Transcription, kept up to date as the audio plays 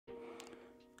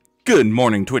Good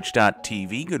morning,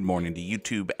 Twitch.tv. Good morning to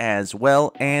YouTube as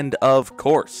well. And of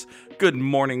course, good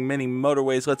morning, mini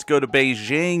Motorways. Let's go to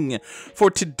Beijing for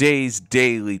today's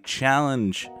daily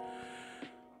challenge.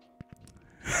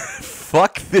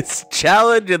 Fuck this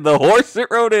challenge and the horse it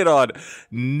rode in on.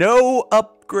 No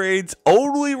upgrades,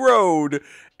 only road.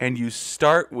 And you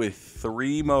start with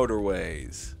 3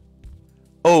 motorways.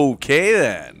 Okay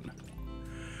then.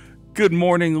 Good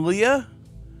morning, Leah.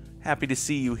 Happy to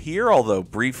see you here, although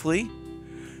briefly.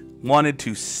 Wanted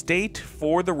to state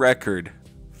for the record,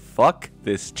 fuck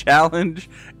this challenge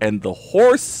and the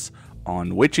horse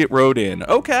on which it rode in.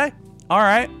 Okay,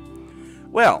 alright.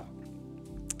 Well,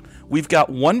 we've got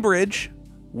 1 bridge,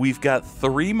 we've got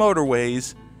 3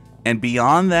 motorways, and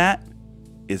beyond that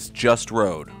is just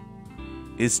road.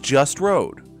 Is just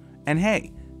road. And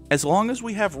hey, as long as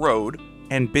we have road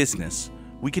and business,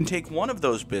 we can take one of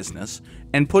those business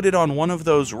and put it on one of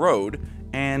those road,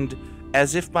 and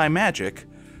as if by magic,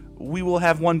 we will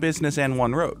have 1 business and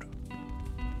 1 road.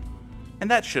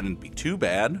 And that shouldn't be too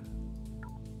bad.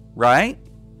 Right?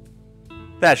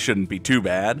 That shouldn't be too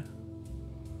bad.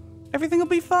 Everything will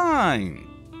be fine.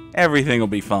 Everything will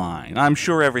be fine. I'm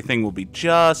sure everything will be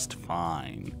just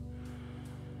fine.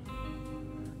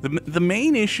 The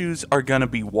main issues are going to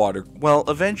be water. Well,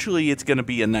 eventually it's going to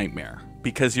be a nightmare.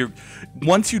 Because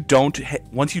once you don't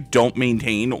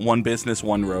maintain 1 business,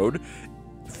 1 road,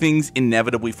 things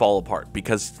inevitably fall apart.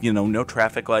 Because, you know, no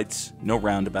traffic lights, no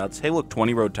roundabouts. Hey, look,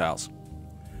 20 road tiles.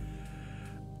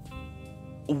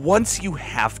 Once you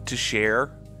have to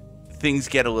share, things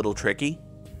get a little tricky.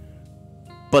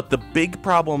 But the big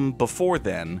problem before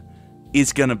then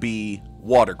is going to be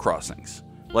water crossings.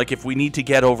 Like if we need to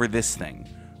get over this thing,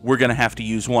 we're going to have to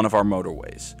use one of our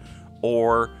motorways.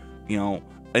 Or, you know,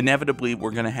 inevitably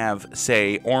we're going to have,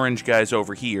 say, orange guys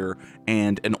over here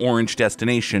and an orange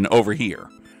destination over here.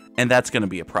 And that's going to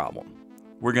be a problem.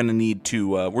 We're going to need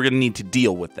to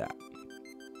deal with that.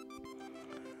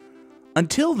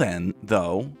 Until then,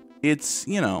 though, it's,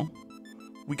 you know,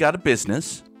 we got a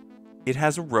business, it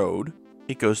has a road,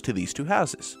 it goes to these 2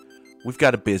 houses. We've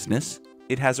got a business,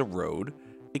 it has a road,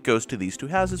 it goes to these 2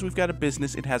 houses. We've got a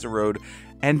business, it has a road,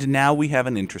 and now we have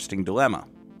an interesting dilemma.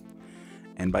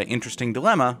 And by interesting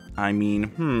dilemma, I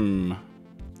mean,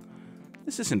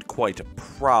 this isn't quite a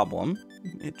problem.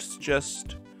 It's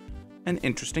just an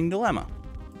interesting dilemma.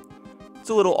 It's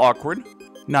a little awkward,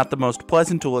 not the most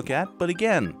pleasant to look at, but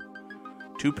again,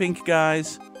 2 pink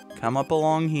guys come up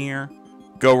along here,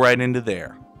 go right into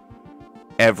there.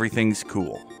 Everything's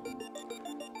cool.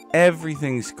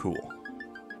 Everything's cool.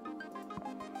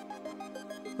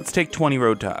 Let's take 20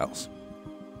 road tiles.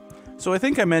 So I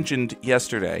think I mentioned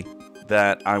yesterday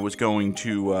that I was going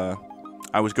to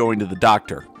the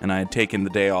doctor and I had taken the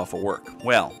day off of work.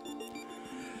 Well,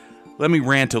 let me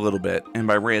rant a little bit, and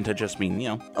by rant I just mean, you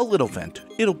know, a little vent.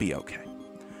 It'll be okay.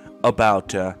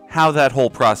 About how that whole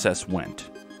process went.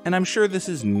 And I'm sure this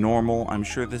is normal. I'm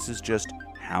sure this is just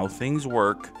how things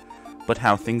work, but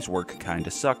how things work kind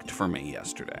of sucked for me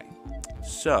yesterday.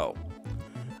 So,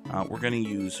 we're going to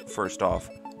use, first off,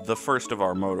 the first of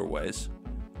our motorways.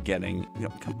 Getting, you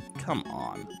know, come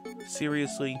on.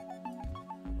 Seriously?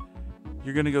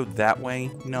 You're gonna go that way?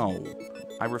 No.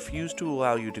 I refuse to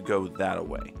allow you to go that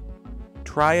way.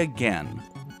 Try again.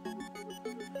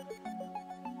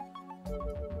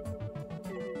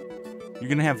 You're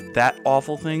gonna have that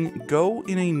awful thing? Go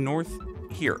in a north...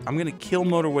 Here, I'm gonna kill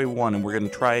motorway 1 and we're gonna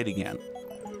try it again.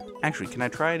 Actually, can I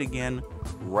try it again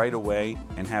right away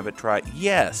and have it try...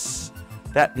 Yes!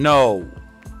 No!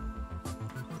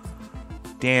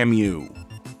 Damn you.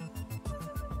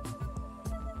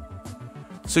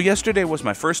 So yesterday was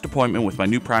my first appointment with my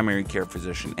new primary care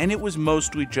physician, and it was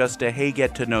mostly just a, hey,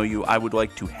 get to know you, I would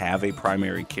like to have a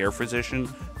primary care physician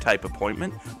type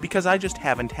appointment, because I just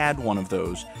haven't had one of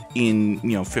those in,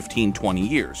 you know, 15, 20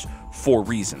 years, for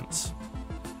reasons.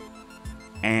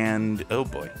 And, oh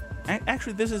boy.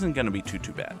 Actually, this isn't going to be too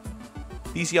bad.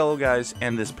 These yellow guys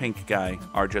and this pink guy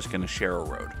are just going to share a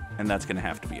road, and that's going to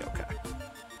have to be okay.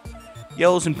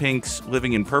 Yellows and pinks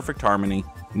living in perfect harmony,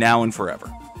 now and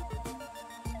forever.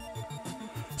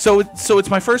 So it's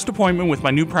my first appointment with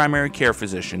my new primary care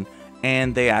physician,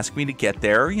 and they ask me to get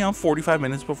there, you know, 45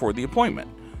 minutes before the appointment.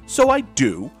 So I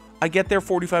do. I get there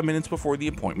 45 minutes before the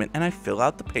appointment, and I fill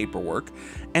out the paperwork,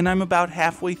 and I'm about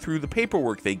halfway through the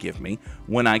paperwork they give me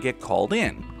when I get called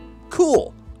in.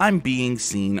 Cool. I'm being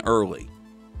seen early.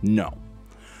 No.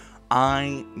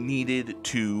 I needed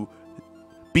to...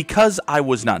 Because I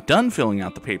was not done filling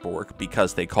out the paperwork,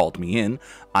 because they called me in,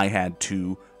 I had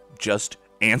to just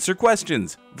answer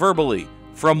questions verbally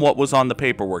from what was on the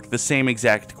paperwork, the same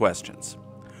exact questions.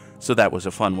 So that was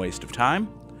a fun waste of time.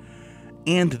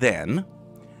 And then,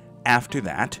 after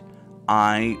that,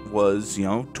 I was,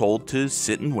 told to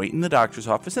sit and wait in the doctor's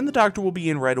office, and the doctor will be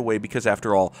in right away because,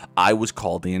 after all, I was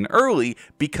called in early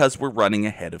because we're running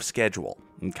ahead of schedule,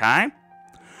 okay?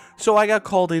 So I got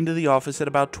called into the office at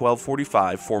about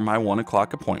 12:45 for my 1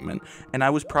 o'clock appointment, and I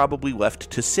was probably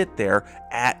left to sit there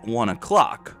at 1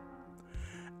 o'clock.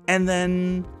 And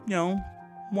then,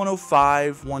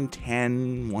 1:05,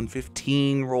 1:10,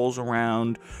 1:15 rolls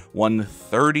around,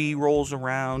 1:30 rolls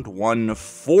around,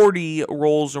 1:40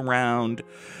 rolls around,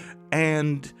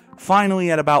 and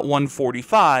finally at about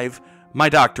 1:45, my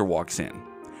doctor walks in.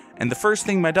 And the first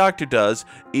thing my doctor does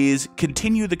is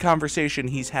continue the conversation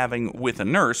he's having with a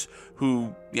nurse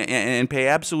and pay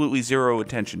absolutely zero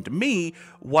attention to me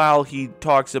while he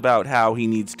talks about how he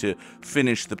needs to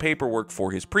finish the paperwork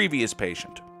for his previous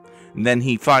patient. And then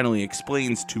he finally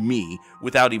explains to me,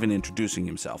 without even introducing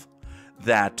himself,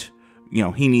 that,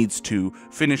 he needs to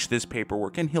finish this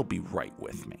paperwork and he'll be right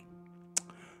with me.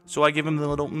 So I give him the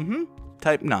little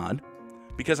type nod,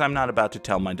 because I'm not about to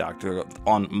tell my doctor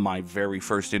on my very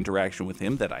first interaction with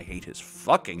him that I hate his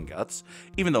fucking guts,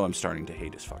 even though I'm starting to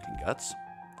hate his fucking guts.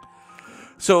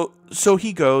 So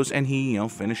he goes and he,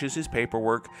 finishes his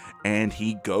paperwork, and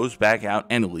he goes back out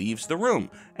and leaves the room.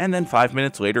 And then 5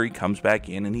 minutes later, he comes back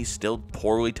in and he's still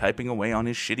poorly typing away on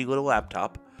his shitty little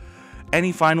laptop. And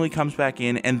he finally comes back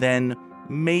in, and then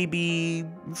maybe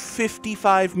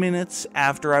 55 minutes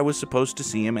after I was supposed to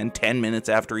see him and 10 minutes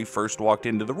after he first walked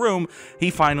into the room, he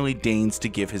finally deigns to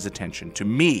give his attention to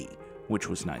me, which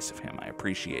was nice of him. I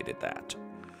appreciated that.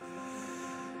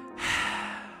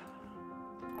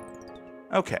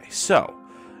 Okay, so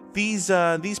these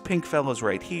pink fellows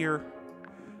right here,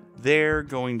 they're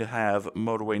going to have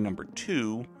motorway number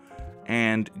 2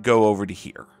 and go over to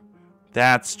here.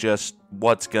 That's just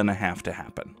what's going to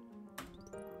happen.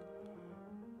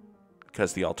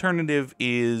 Because the alternative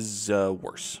is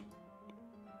worse.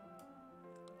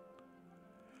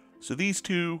 So these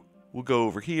two will go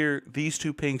over here. These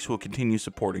two pinks will continue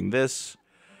supporting this.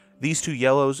 These two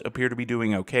yellows appear to be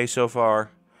doing okay so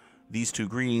far. These two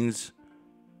greens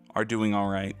are doing all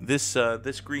right. This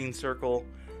green circle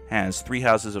has 3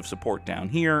 houses of support down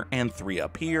here and 3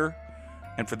 up here.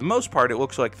 And for the most part, it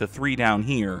looks like the 3 down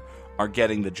here are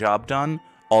getting the job done,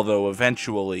 although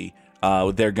eventually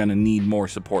they're going to need more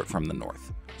support from the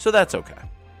north. So that's okay.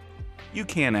 You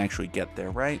can actually get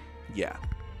there, right? Yeah.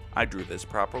 I drew this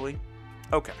properly.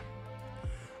 Okay.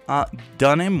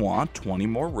 Donnez-moi 20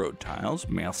 more road tiles.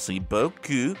 Merci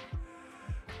beaucoup.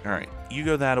 Alright, you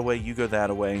go that away, you go that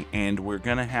away, and we're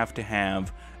going to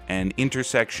have an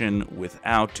intersection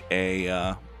without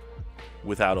a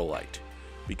light.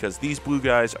 Because these blue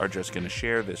guys are just going to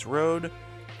share this road,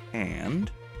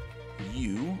 and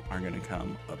you are going to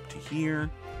come up to here.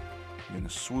 You're going to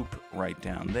swoop right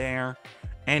down there,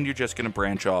 and you're just going to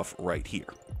branch off right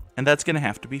here. And that's going to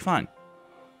have to be fine.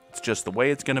 It's just the way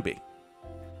it's going to be.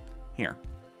 Here.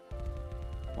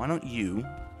 Why don't you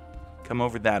come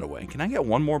over that way? Can I get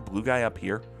one more blue guy up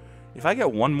here? If I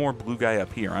get one more blue guy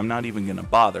up here, I'm not even going to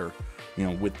bother,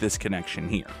 with this connection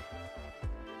here.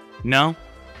 No?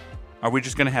 Are we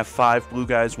just going to have 5 blue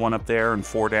guys, 1 up there and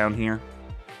 4 down here?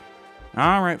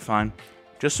 Alright, fine.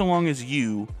 Just so long as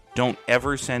you don't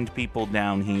ever send people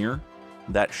down here,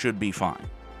 that should be fine.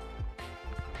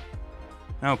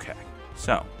 Okay,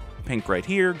 so pink right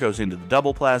here goes into the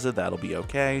double plaza. That'll be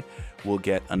okay. We'll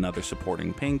get another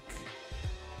supporting pink.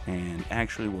 And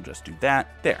actually, we'll just do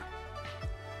that. There.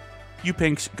 You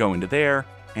pinks go into there,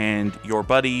 and your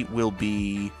buddy will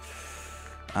be...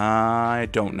 I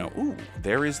don't know. Ooh,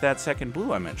 there is that second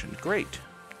blue I mentioned. Great.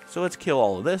 So let's kill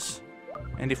all of this.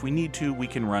 And if we need to, we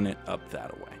can run it up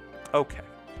that way. Okay.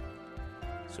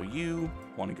 So you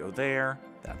want to go there.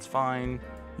 That's fine.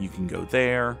 You can go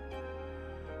there.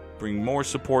 Bring more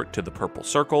support to the purple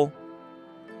circle.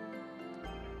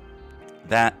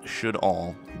 That should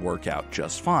all work out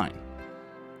just fine.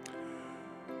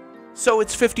 So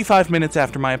it's 55 minutes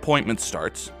after my appointment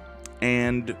starts,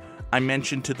 and I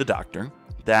mentioned to the doctor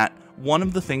that one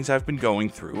of the things I've been going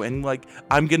through, and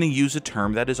I'm going to use a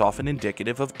term that is often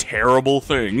indicative of terrible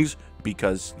things,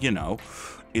 because,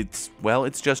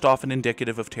 it's just often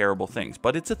indicative of terrible things.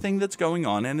 But it's a thing that's going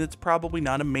on, and it's probably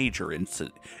not a major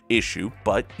issue,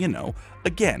 but,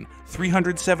 again,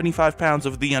 375 pounds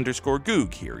of the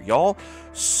 _Goog here, y'all.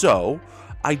 So,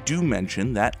 I do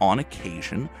mention that on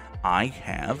occasion, I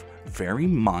have very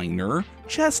minor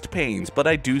chest pains, but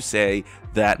I do say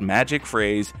that magic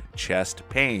phrase, chest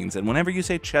pains. And whenever you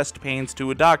say chest pains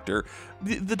to a doctor,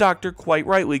 the doctor quite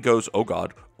rightly goes, oh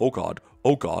God, oh God,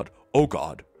 oh God, oh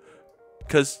God.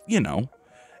 Because,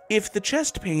 If the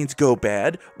chest pains go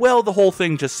bad, well, the whole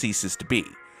thing just ceases to be.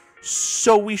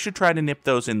 So we should try to nip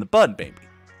those in the bud, maybe.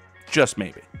 Just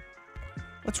maybe.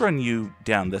 Let's run you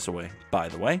down this way, by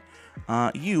the way.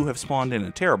 You have spawned in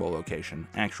a terrible location,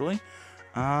 actually.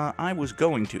 I was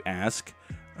going to ask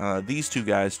these two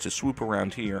guys to swoop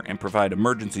around here and provide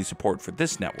emergency support for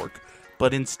this network,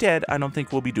 but instead, I don't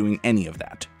think we'll be doing any of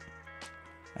that.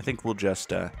 I think we'll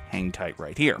just hang tight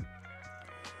right here.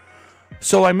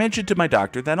 So I mentioned to my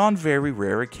doctor that on very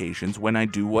rare occasions when I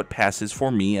do what passes for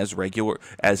me as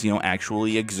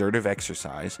actually exertive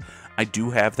exercise, I do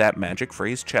have that magic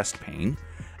phrase chest pain,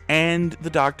 and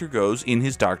the doctor goes in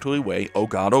his doctorly way, oh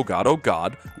God, oh God, oh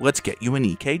God, let's get you an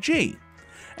EKG.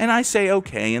 And I say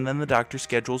okay, and then the doctor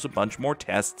schedules a bunch more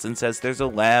tests and says there's a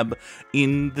lab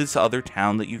in this other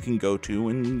town that you can go to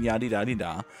and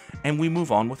yada-da-da-da. And we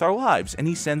move on with our lives. And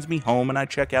he sends me home and I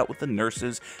check out with the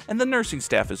nurses. And the nursing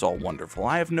staff is all wonderful.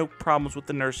 I have no problems with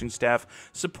the nursing staff.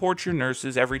 Support your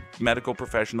nurses. Every medical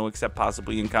professional, except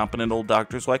possibly incompetent old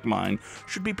doctors like mine,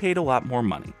 should be paid a lot more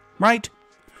money. Right?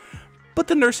 But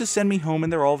the nurses send me home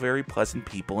and they're all very pleasant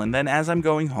people. And then as I'm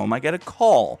going home, I get a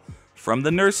call from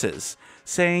the nurses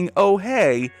saying, oh,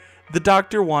 hey, the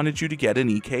doctor wanted you to get an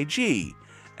EKG.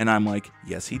 And I'm like,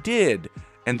 yes, he did.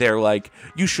 And they're like,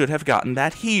 you should have gotten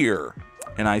that here.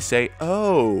 And I say,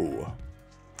 oh.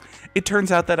 It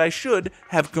turns out that I should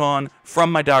have gone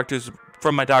from my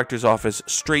doctor's office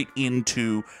straight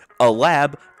into a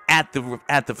lab at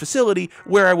the facility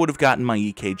where I would have gotten my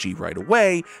EKG right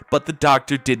away, but the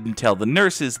doctor didn't tell the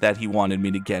nurses that he wanted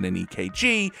me to get an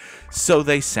EKG, so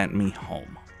they sent me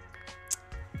home.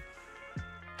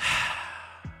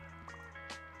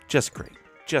 Just great.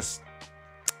 Just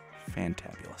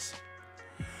fantabulous.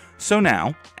 So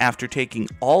now, after taking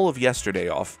all of yesterday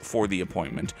off for the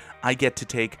appointment, I get to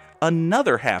take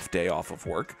another half day off of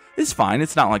work. It's fine.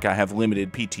 It's not like I have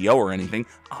limited PTO or anything.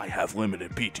 I have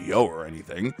limited PTO or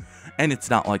anything. And it's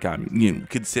not like I'm,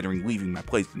 considering leaving my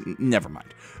place. Never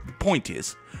mind. The point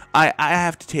is, I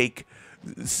have to take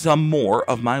some more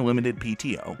of my limited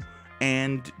PTO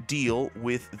and deal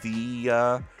with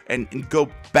the, and go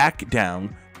back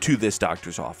down to this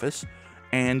doctor's office,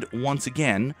 and once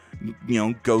again,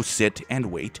 go sit and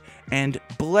wait, and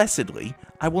blessedly,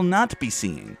 I will not be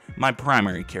seeing my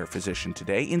primary care physician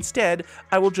today. Instead,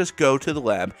 I will just go to the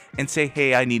lab and say,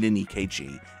 hey, I need an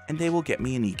EKG, and they will get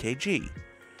me an EKG.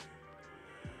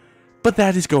 But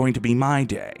that is going to be my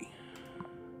day.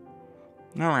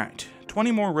 Alright,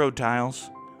 20 more road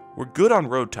tiles. We're good on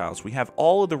road tiles. We have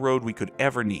all of the road we could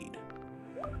ever need.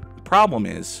 The problem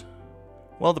is,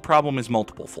 well, the problem is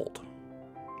multiple-fold.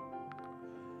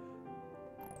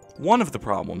 One of the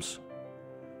problems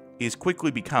is quickly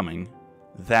becoming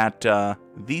that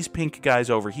these pink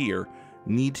guys over here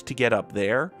need to get up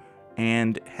there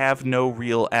and have no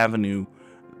real avenue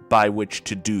by which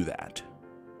to do that.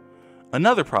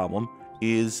 Another problem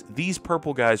is these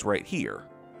purple guys right here.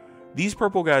 These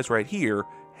purple guys right here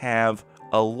have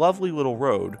a lovely little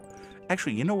road.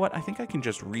 Actually, you know what? I think I can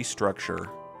just restructure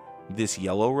this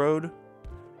yellow road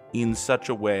in such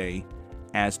a way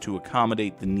as to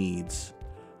accommodate the needs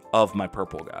of my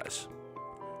purple guys.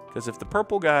 Because if the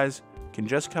purple guys can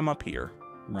just come up here,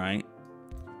 right?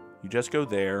 You just go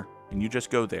there, and you just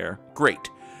go there. Great.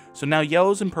 So now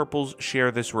yellows and purples share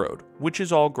this road, which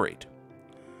is all great.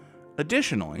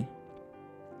 Additionally,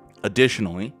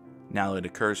 now it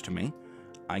occurs to me,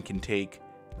 I can take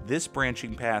this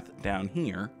branching path down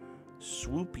here,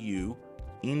 swoop you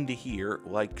into here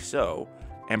like so,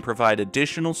 and provide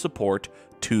additional support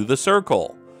to the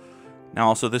circle. Now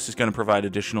also this is going to provide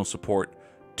additional support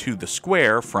to the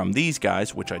square from these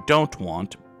guys, which I don't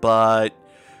want, but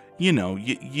you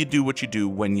do what you do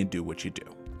when you do what you do.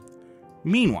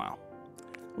 Meanwhile,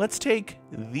 let's take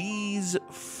these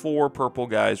 4 purple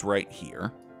guys right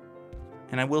here,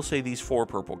 and I will say these 4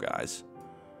 purple guys.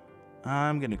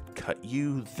 I'm going to cut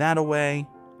you that away.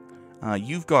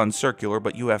 You've gone circular,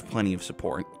 but you have plenty of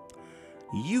support.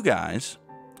 You guys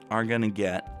are going to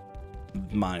get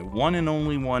my one and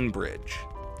only one bridge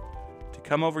to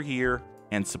come over here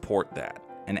and support that.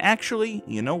 And actually,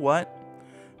 you know what?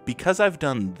 Because I've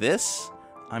done this,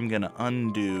 I'm going to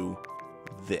undo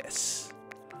this.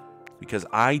 Because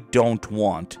I don't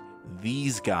want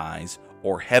these guys,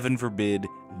 or heaven forbid,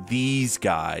 these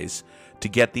guys, to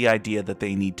get the idea that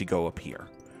they need to go up here.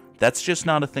 That's just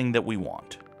not a thing that we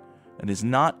want. It is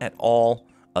not at all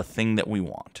a thing that we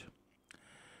want.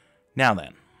 Now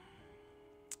then,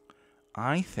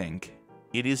 I think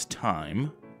it is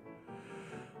time.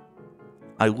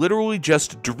 I literally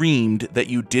just dreamed that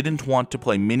you didn't want to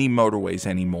play mini Motorways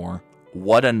anymore.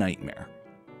 What a nightmare.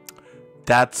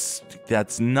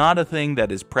 That's not a thing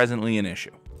that is presently an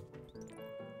issue.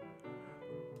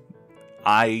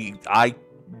 I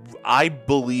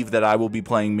believe that I will be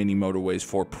playing Mini Motorways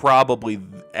for probably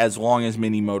as long as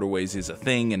Mini Motorways is a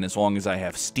thing, and as long as I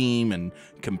have Steam and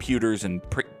computers and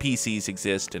PCs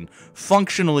exist, and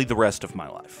functionally the rest of my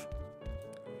life.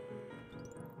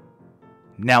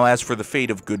 Now, as for the fate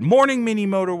of Good Morning Mini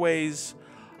Motorways,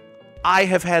 I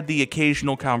have had the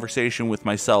occasional conversation with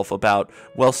myself about,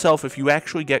 well, self, if you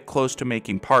actually get close to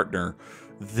making partner,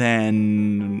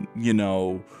 then, you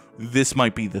know, this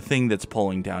might be the thing that's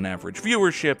pulling down average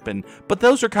viewership, but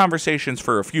those are conversations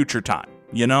for a future time,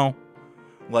 you know?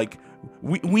 Like,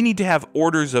 we need to have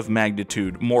orders of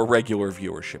magnitude more regular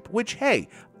viewership, which, hey,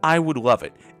 I would love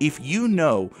it. If you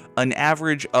know an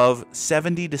average of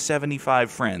 70 to 75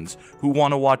 friends who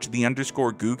want to watch the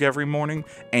 _Goog every morning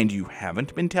and you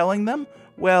haven't been telling them,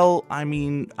 well, I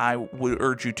mean, I would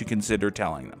urge you to consider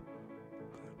telling them.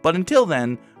 But until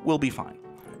then, we'll be fine.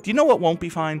 Do you know what won't be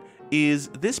fine? Is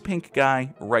this pink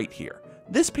guy right here.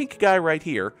 This pink guy right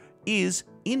here is,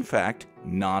 in fact,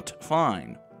 not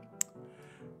fine.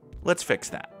 Let's fix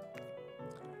that.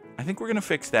 I think we're going to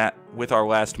fix that with our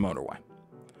last motorway.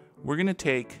 We're going to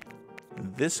take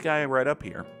this guy right up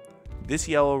here. This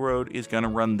yellow road is going to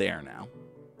run there now.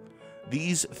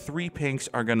 These 3 pinks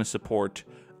are going to support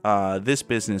this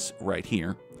business right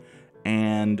here.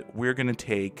 And we're going to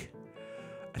take,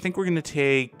 I think we're going to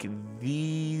take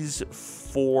these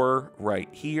 4 right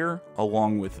here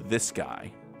along with this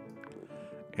guy.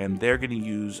 And they're going to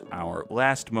use our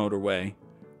last motorway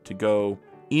to go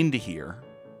into here.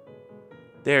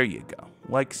 There you go.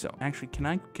 Like so. Actually, can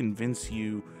I convince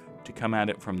you to come at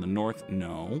it from the north?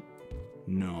 No.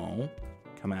 No.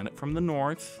 Come at it from the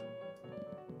north.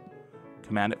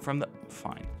 Come at it from the...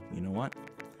 Fine. You know what?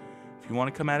 If you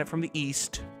want to come at it from the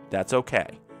east, that's okay.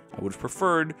 I would have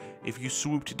preferred if you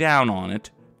swooped down on it,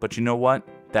 but you know what?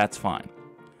 That's fine.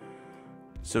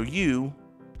 So you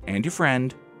and your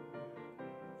friend,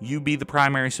 you be the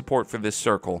primary support for this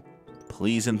circle.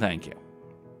 Please and thank you.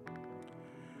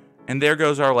 And there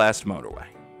goes our last motorway.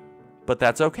 But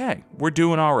that's okay. We're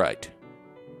doing all right.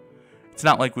 It's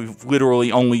not like we've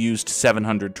literally only used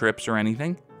 700 trips or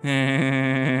anything.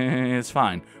 It's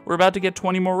fine. We're about to get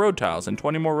 20 more road tiles, and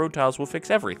 20 more road tiles will fix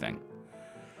everything.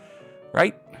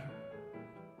 Right?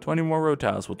 20 more road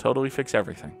tiles will totally fix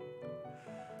everything.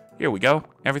 Here we go.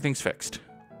 Everything's fixed.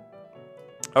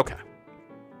 Okay.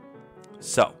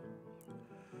 So,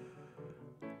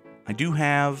 I do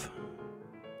have,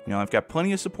 you know, I've got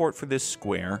plenty of support for this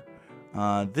square.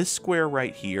 This square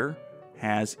right here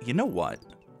has, you know what?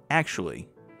 Actually,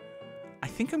 I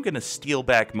think I'm going to steal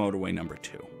back motorway number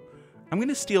 2. I'm going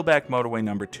to steal back motorway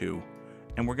number 2,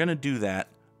 and we're going to do that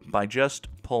by just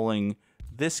pulling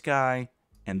this guy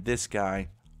and this guy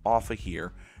off of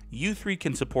here. You 3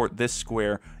 can support this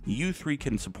square. You 3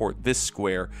 can support this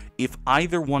square. If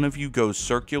either one of you goes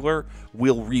circular,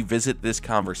 we'll revisit this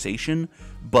conversation.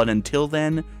 But until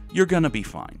then, you're going to be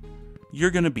fine.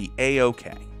 You're going to be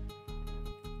A-okay.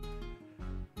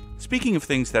 Speaking of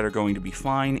things that are going to be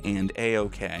fine and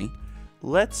A-okay,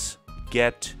 let's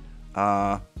get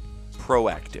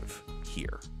proactive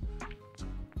here.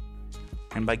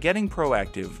 And by getting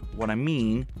proactive, what I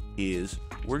mean is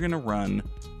we're going to run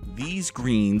these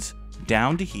greens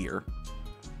down to here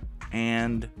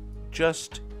and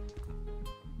just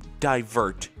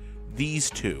divert these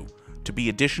 2 to be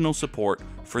additional support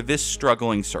for this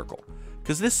struggling circle.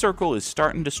 Because this circle is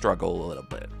starting to struggle a little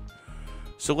bit.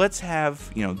 So let's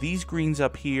have, you know, these greens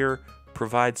up here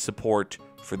provide support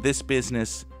for this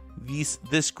business.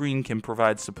 This green can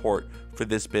provide support for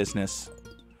this business.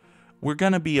 We're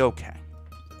going to be okay.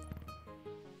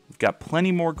 We've got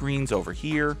plenty more greens over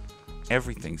here.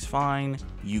 Everything's fine.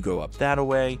 You go up that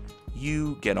way.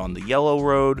 You get on the yellow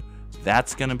road.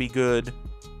 That's going to be good.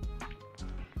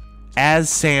 As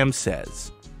Sam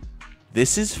says,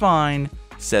 this is fine,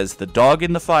 says the dog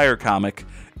in the Fire comic,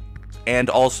 and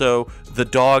also the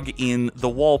dog in the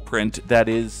wall print that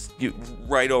is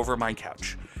right over my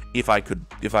couch. If I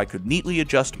could neatly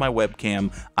adjust my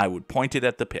webcam, I would point it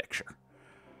at the picture.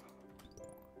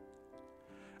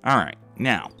 All right,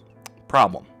 now,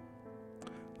 problem.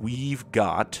 We've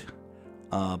got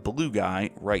a blue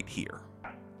guy right here.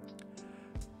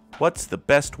 What's the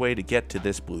best way to get to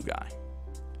this blue guy?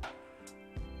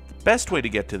 The best way to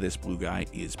get to this blue guy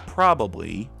is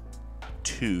probably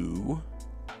to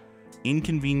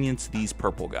inconvenience these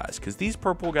purple guys, because these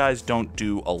purple guys don't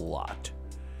do a lot.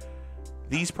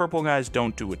 These purple guys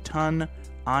don't do a ton.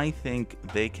 I think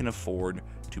they can afford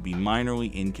to be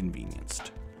minorly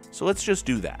inconvenienced. So let's just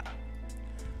do that.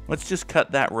 Let's just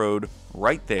cut that road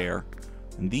right there.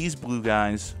 And these blue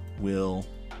guys will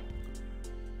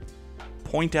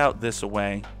point out this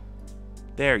away.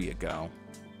 There you go.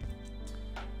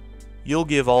 You'll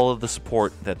give all of the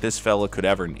support that this fella could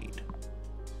ever need.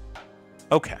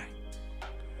 Okay.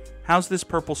 How's this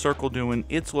purple circle doing?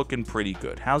 It's looking pretty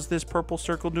good. How's this purple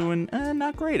circle doing?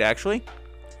 Not great, actually.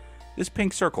 This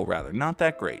pink circle, rather. Not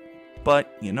that great.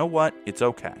 But you know what? It's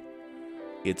okay.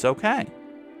 It's okay.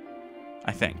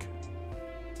 I think.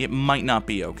 It might not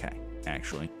be okay,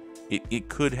 actually. It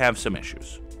could have some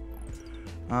issues.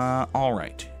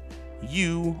 Alright.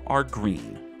 You are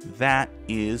green. That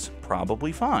is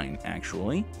probably fine,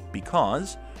 actually,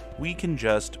 because we can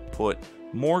just put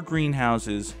more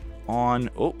greenhouses on...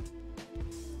 Oh,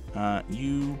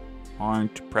 you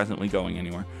aren't presently going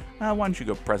anywhere. Why don't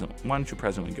you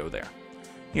presently go there?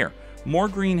 Here, more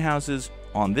greenhouses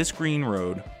on this green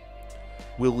road.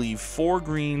 We'll leave 4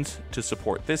 greens to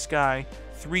support this guy,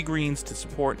 3 greens to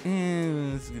support...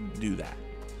 let's do that.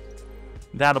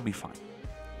 That'll be fine.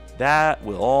 That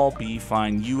will all be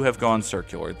fine. You have gone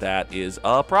circular. That is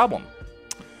a problem.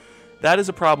 That is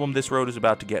a problem. This road is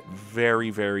about to get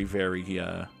very, very, very,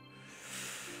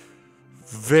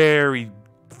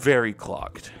 very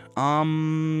clogged.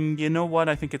 You know what?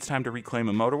 I think it's time to reclaim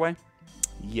a motorway.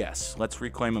 Yes, let's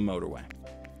reclaim a motorway.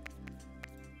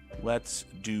 Let's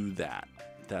do that.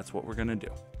 That's what we're going to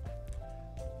do.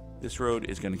 This road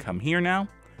is going to come here now,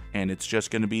 and it's just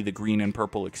going to be the green and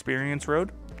purple experience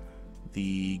road.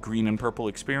 The green and purple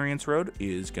experience road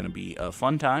is going to be a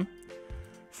fun time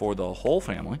for the whole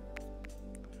family.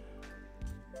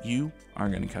 You are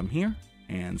going to come here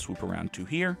and swoop around to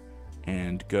here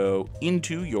and go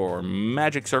into your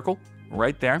magic circle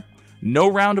right there.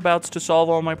 No roundabouts to solve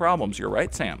all my problems. You're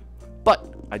right, Sam.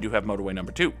 But I do have motorway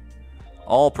number 2.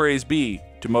 All praise be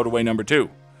to motorway number 2.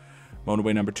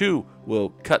 Motorway number 2 will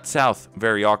cut south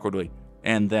very awkwardly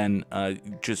and then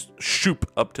just shoop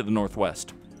up to the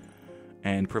northwest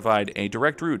and provide a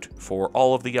direct route for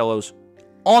all of the yellows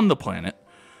on the planet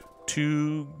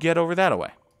to get over that away,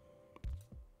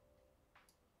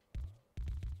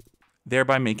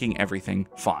 thereby making everything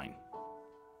fine.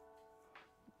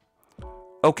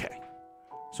 Okay,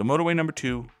 so motorway number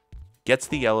 2 gets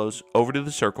the yellows over to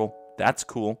the circle. That's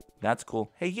cool. That's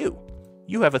cool. Hey,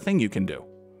 you have a thing you can do.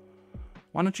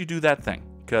 Why don't you do that thing?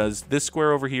 Because this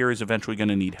square over here is eventually going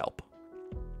to need help.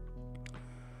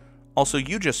 Also,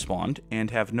 you just spawned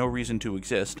and have no reason to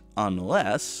exist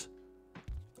unless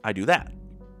I do that.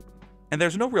 And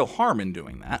there's no real harm in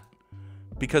doing that,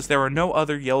 because there are no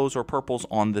other yellows or purples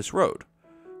on this road.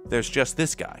 There's just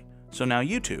this guy. So now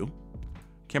you two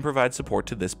can provide support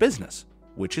to this business,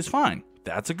 which is fine.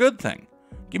 That's a good thing.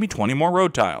 Give me 20 more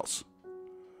road tiles.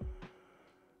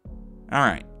 All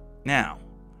right. Now,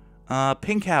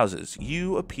 pink houses.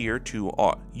 You appear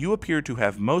to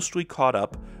have mostly caught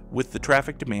up with the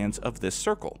traffic demands of this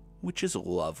circle, which is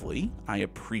lovely. I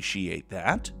appreciate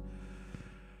that.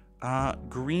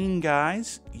 Green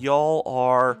guys, y'all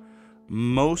are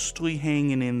mostly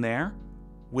hanging in there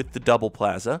with the double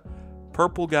plaza.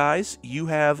 Purple guys, you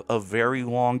have a very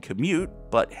long commute,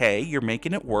 but hey, you're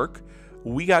making it work.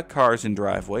 We got cars and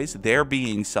driveways. They're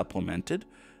being supplemented.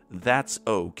 That's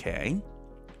okay.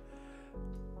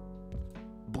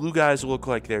 Blue guys look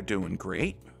like they're doing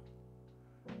great.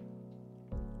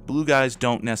 Blue guys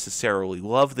don't necessarily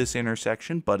love this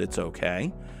intersection, but it's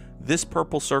okay. This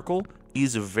purple circle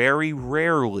is very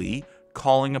rarely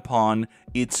calling upon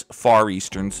its Far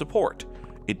Eastern support.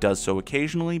 It does so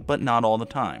occasionally, but not all the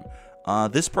time.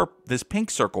 This pink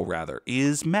circle, rather,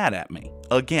 is mad at me.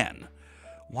 Again.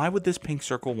 Why would this pink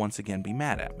circle once again be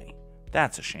mad at me?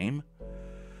 That's a shame.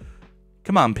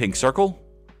 Come on, pink circle.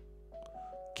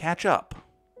 Catch up.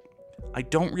 I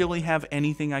don't really have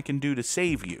anything I can do to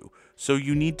save you, so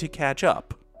you need to catch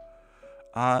up.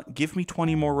 Give me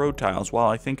 20 more road tiles while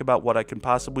I think about what I can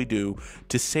possibly do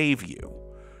to save you.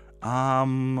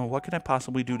 What can I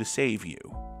possibly do to save you?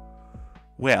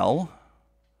 Well,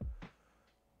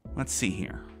 let's see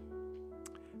here.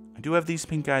 I do have these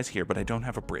pink guys here, but I don't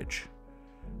have a bridge.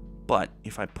 But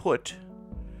if I put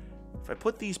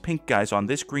these pink guys on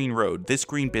this green road, this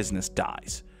green business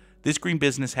dies. This green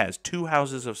business has 2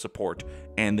 houses of support,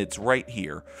 and it's right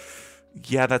here.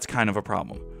 Yeah, that's kind of a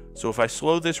problem. So if I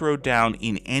slow this road down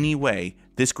in any way,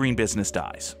 this green business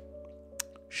dies.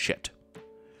 Shit.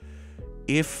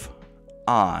 If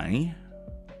I...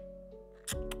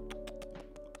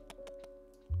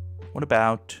 What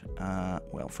about...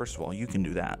 well, first of all, you can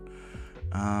do that.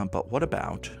 But what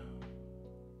about...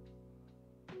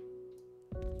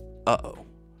 Uh-oh.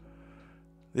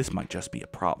 This might just be a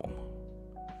problem.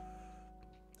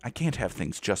 I can't have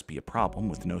things just be a problem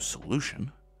with no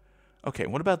solution. Okay,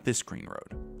 what about this green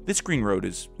road? This green road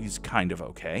is kind of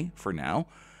okay for now.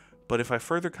 But if I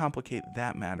further complicate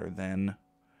that matter, then...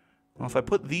 Well, if I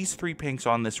put these 3 pinks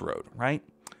on this road, right?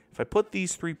 If I put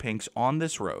these 3 pinks on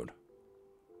this road...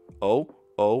 Oh,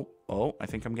 I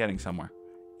think I'm getting somewhere.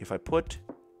 If I put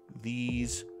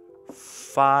these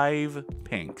 5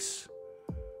 pinks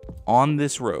on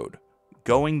this road,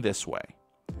 going this way,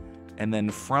 and then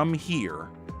from here,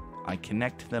 I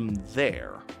connect them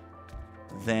there,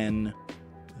 then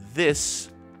these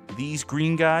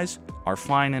green guys are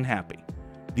fine and happy.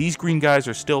 These green guys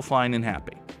are still fine and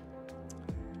happy.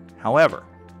 However,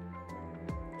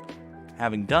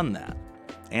 having done that,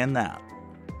 and that,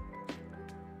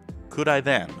 could I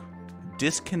then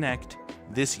disconnect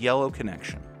this yellow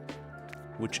connection,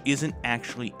 which isn't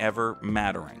actually ever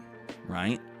mattering,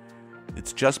 right?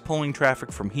 It's just pulling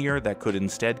traffic from here that could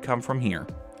instead come from here.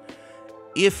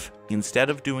 If, instead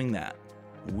of doing that,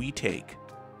 we take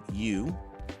you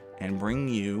and bring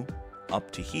you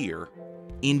up to here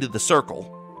into the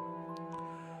circle,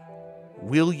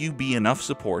 will you be enough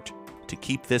support to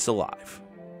keep this alive?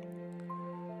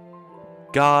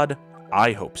 God,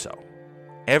 I hope so.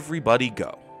 Everybody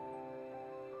go.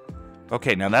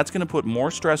 Okay, now that's going to put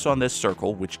more stress on this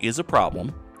circle, which is a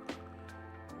problem.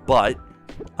 But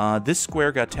this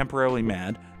square got temporarily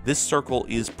mad. This circle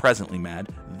is presently mad.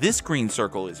 This green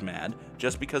circle is mad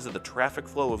just because of the traffic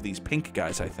flow of these pink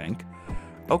guys, I think.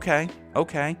 Okay.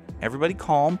 Everybody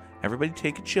calm. Everybody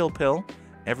take a chill pill.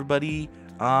 Everybody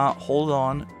hold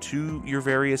on to your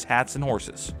various hats and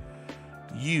horses.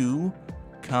 You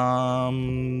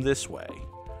come this way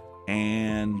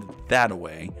and that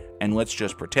away, and let's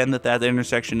just pretend that that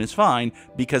intersection is fine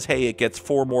because, hey, it gets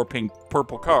 4 more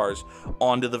purple cars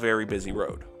onto the very busy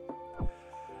road.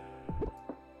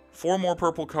 4 more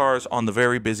purple cars on the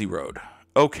very busy road.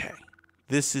 Okay,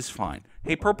 this is fine.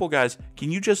 Hey, purple guys,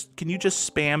 can you just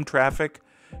spam traffic?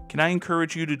 Can I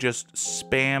encourage you to just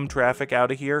spam traffic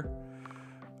out of here?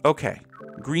 Okay,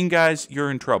 green guys,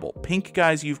 you're in trouble. Pink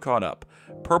guys, you've caught up.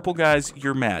 Purple guys,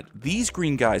 you're mad. These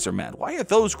green guys are mad. Why are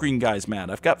those green guys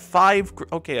mad? I've got 5...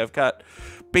 Okay, I've got...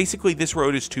 Basically, this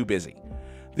road is too busy.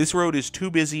 This road is too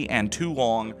busy and too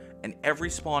long, and every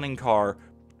spawning car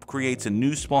creates a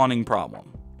new spawning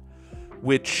problem.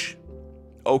 Which...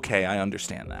 Okay, I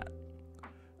understand that.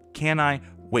 Can I...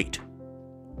 Wait.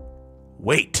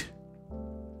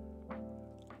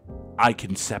 I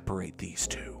can separate these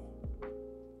two.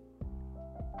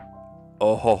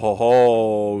 Oh ho ho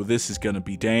ho, this is gonna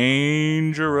be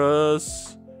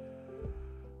dangerous.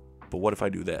 But what if I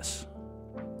do this?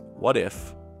 What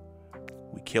if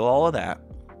we kill all of that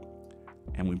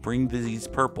and we bring these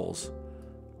purples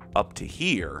up to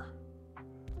here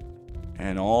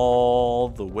and all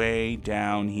the way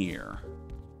down here?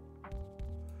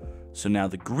 So now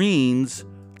the greens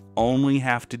only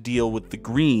have to deal with the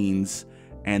greens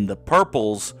and the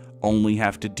purples only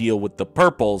have to deal with the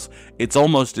purples. It's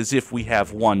almost as if we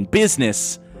have one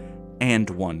business and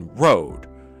one road,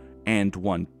 and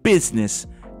one business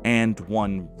and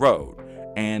one road.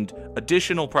 And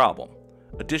additional problem.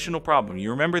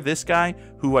 You remember this guy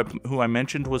who I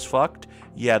mentioned was fucked?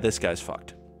 Yeah, this guy's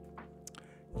fucked.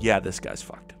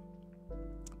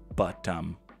 But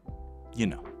you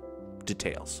know,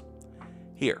 details.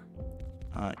 Here,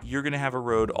 you're gonna have a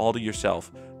road all to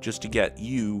yourself just to get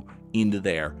you into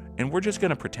there, and we're just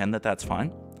going to pretend that that's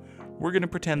fine.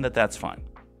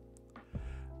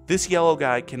 This yellow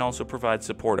guy can also provide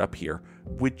support up here,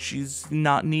 which is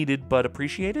not needed but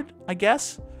appreciated, I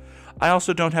guess. I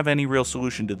also don't have any real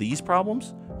solution to these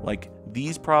problems. Like,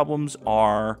 these problems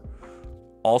are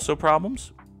also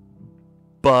problems,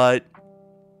 but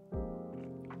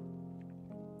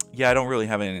yeah, I don't really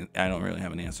have an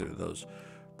answer to those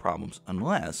problems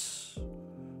unless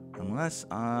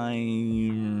I...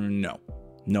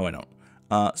 No, I don't.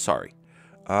 Sorry.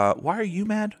 Why are you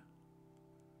mad?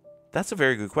 That's a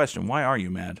very good question. Why are you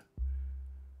mad?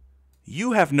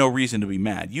 You have no reason to be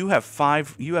mad. You have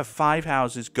five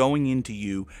houses going into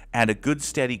you at a good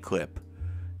steady clip.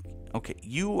 Okay,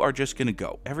 you are just gonna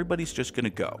go. Everybody's just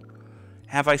gonna go.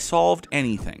 Have I solved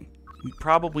anything?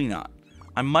 Probably not.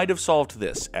 I might have solved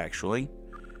this, actually.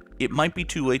 It might be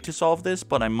too late to solve this,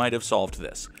 but I might have solved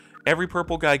this. Every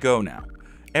purple guy go now.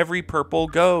 Every purple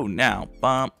go now.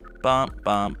 Bump, bump,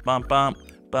 bump, bump, bump,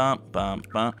 bump,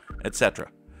 bump, bump,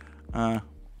 etc.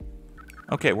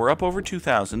 Okay, we're up over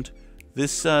 2,000.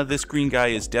 This green guy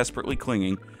is desperately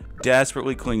clinging.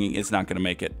 It's not gonna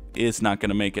make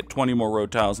it. 20 more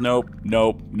road tiles. Nope.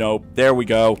 There we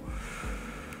go.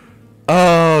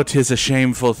 Oh, 'tis a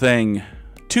shameful thing.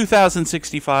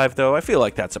 2,065, though. I feel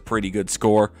like that's a pretty good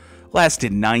score.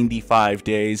 Lasted 95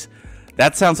 days.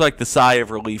 That sounds like the sigh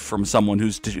of relief from someone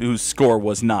whose score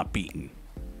was not beaten.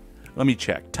 Let me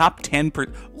check. Top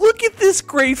 10%. Look at this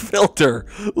great filter.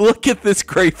 Look at this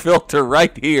great filter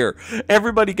right here.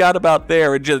 Everybody got about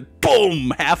there and just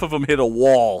boom, half of them hit a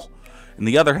wall. And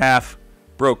the other half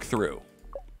broke through.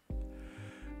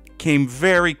 Came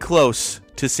very close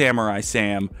to Samurai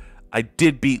Sam. I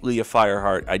did beat Leah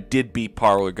Fireheart. I did beat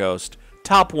Parlor Ghost.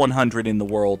 Top 100 in the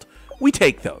world. We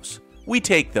take those. We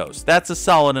take those. That's a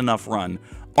solid enough run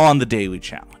on the daily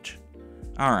challenge.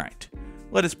 All right.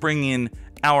 Let us bring in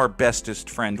our bestest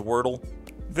friend, Wordle.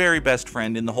 Very best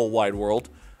friend in the whole wide world.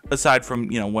 Aside from,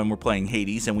 when we're playing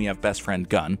Hades and we have best friend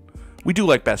Gun. We do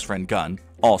like best friend Gun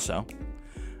also.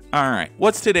 All right.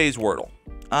 What's today's Wordle?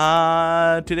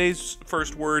 Today's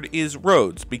first word is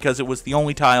roads because it was the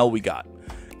only tile we got.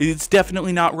 It's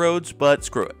definitely not roads, but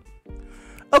screw it.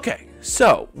 Okay.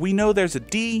 So we know there's a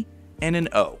D and an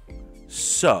O.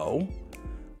 So,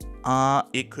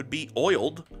 it could be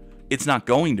oiled. It's not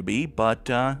going to be, but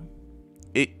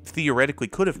it theoretically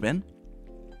could have been.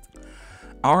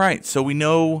 All right, so we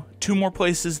know 2 more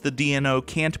places the D and O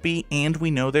can't be, and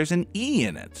we know there's an E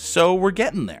in it. So we're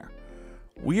getting there.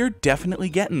 We're definitely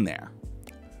getting there.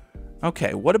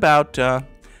 Okay, what about,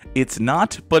 it's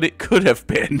not, but it could have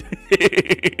been.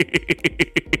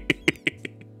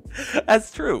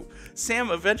 That's true.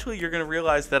 Sam, eventually you're going to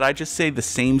realize that I just say the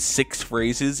same 6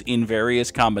 phrases in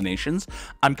various combinations.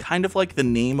 I'm kind of like the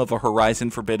name of a Horizon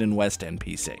Forbidden West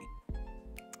NPC.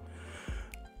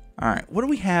 All right, what do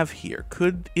we have here?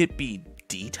 Could it be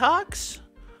Detox?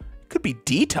 Could be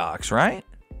Detox, right?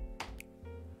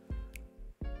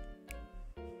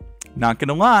 Not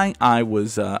gonna lie, I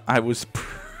was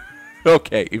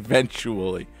okay,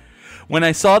 eventually. When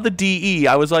I saw the DE,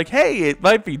 I was like, hey, it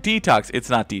might be Detox. It's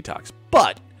not Detox.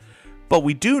 But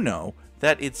we do know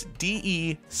that it's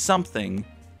DE something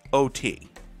OT,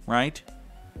 right?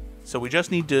 So we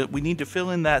just need to fill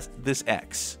in this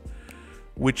X,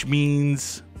 which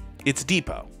means it's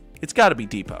depot. It's got to be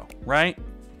depot, right?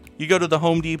 You go to the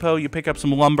Home Depot, you pick up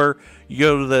some lumber. You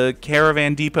go to the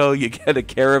Caravan Depot, you get a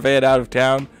caravan out of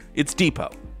town. It's depot.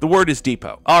 The word is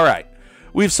depot. All right.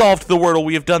 We've solved the Wordle.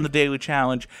 We have done the daily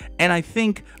challenge. And I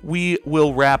think we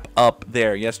will wrap up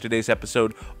there. Yesterday's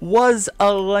episode was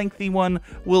a lengthy one.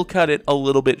 We'll cut it a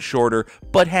little bit shorter.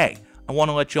 But hey, I want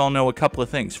to let you all know a couple of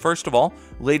things. First of all,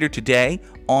 later today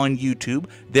on YouTube,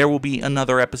 there will be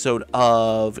another episode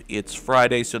of It's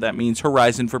Friday, so that means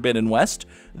Horizon Forbidden West.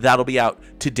 That'll be out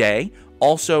today.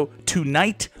 Also,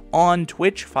 tonight on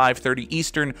Twitch, 5:30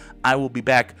 Eastern, I will be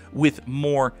back with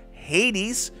more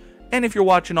Hades. And if you're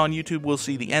watching on YouTube, we'll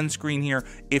see the end screen here.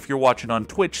 If you're watching on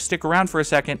Twitch, stick around for a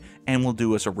second, and we'll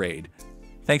do us a raid.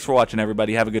 Thanks for watching,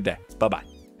 everybody. Have a good day.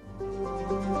 Bye-bye.